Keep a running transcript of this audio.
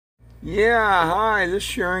Yeah, hi, this is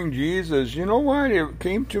Sharing Jesus. You know what? It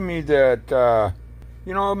came to me that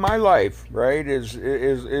my life, right,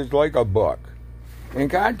 is like a book. And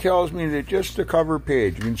God tells me that just the cover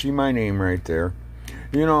page, you can see my name right there.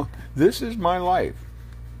 This is my life.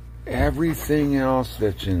 Everything else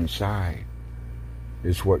that's inside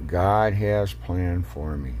is what God has planned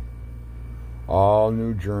for me. All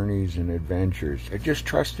new journeys and adventures. I just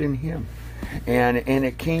trust in Him. And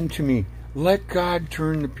it came to me, let God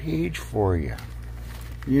turn the page for you.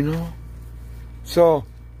 So,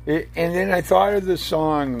 and then I thought of the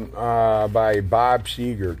song by Bob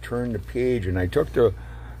Seger, Turn the Page, and I took the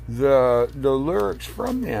lyrics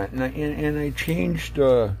from that, and I changed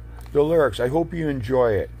the lyrics. I hope you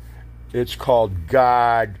enjoy it. It's called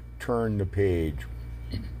God Turn the Page.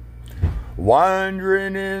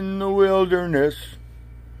 Wandering in the wilderness,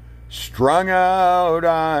 strung out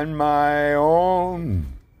on my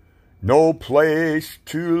own, no place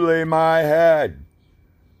to lay my head,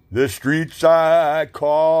 the streets I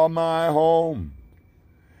call my home.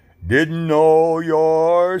 Didn't know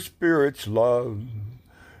your Spirit's love,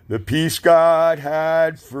 the peace God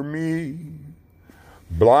had for me.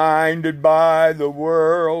 Blinded by the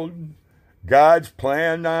world, God's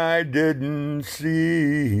plan I didn't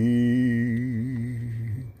see.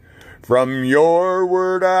 From your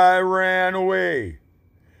word I ran away,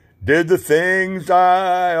 did the things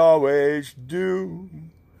I always do.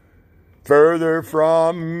 Further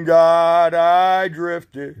from God I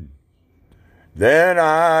drifted, then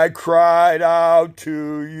I cried out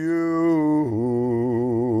to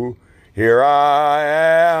you. Here I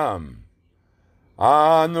am,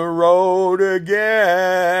 on the road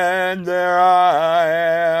again, there I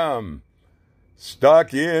am,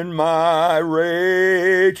 stuck in my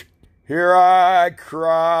rage, here I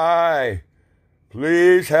cry.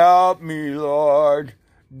 Please help me, Lord,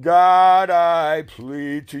 God, I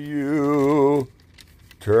plead to you.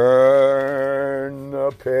 Turn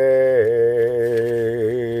the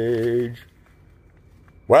page.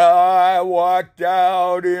 Well, I walked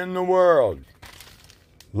out in the world,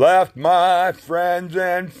 left my friends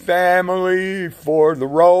and family for the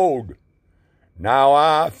road. Now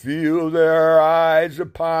I feel their eyes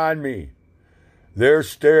upon me. Their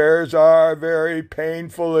stares are very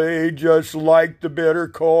painfully just like the bitter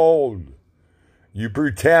cold. You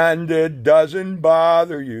pretend it doesn't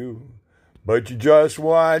bother you, but you just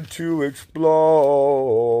want to explode.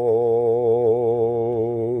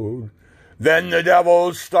 Then the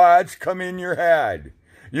devil's thoughts come in your head.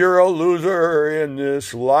 You're a loser in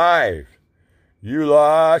this life. You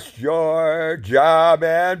lost your job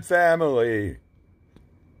and family.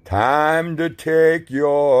 Time to take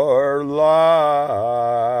your life.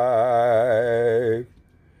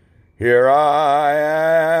 Here I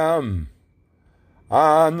am,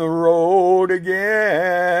 on the road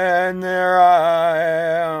again, there I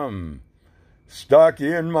am, stuck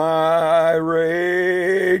in my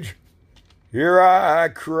rage. Here I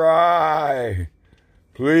cry,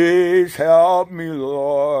 please help me,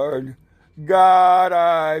 Lord, God,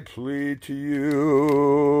 I plead to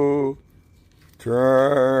you.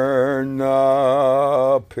 Turn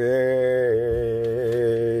the page.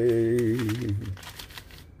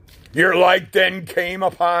 Your light then came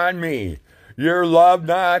upon me, your love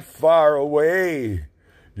not far away.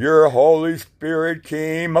 Your Holy Spirit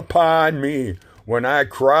came upon me when I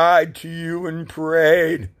cried to you and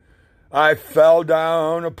prayed. I fell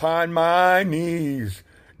down upon my knees,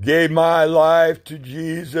 gave my life to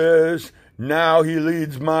Jesus. Now He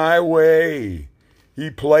leads my way. He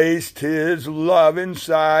placed His love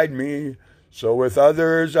inside me, so with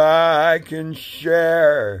others I can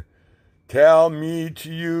share. Tell me to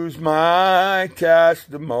use my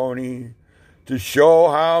testimony to show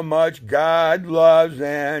how much God loves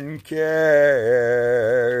and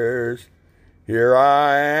cares. Here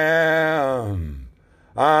I am,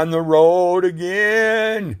 on the road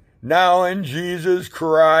again, now in Jesus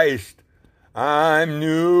Christ. I'm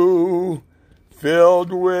new,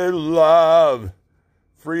 filled with love,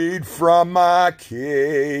 freed from my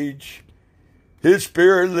cage. His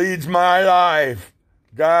Spirit leads my life,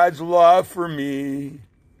 God's love for me.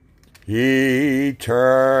 He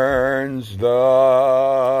turns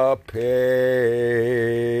the page.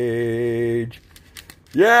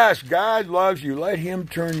 Yes, God loves you. Let Him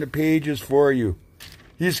turn the pages for you.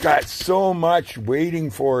 He's got so much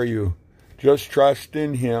waiting for you. Just trust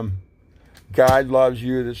in Him. God loves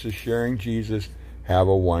you. This is Sharing Jesus. Have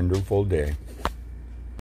a wonderful day.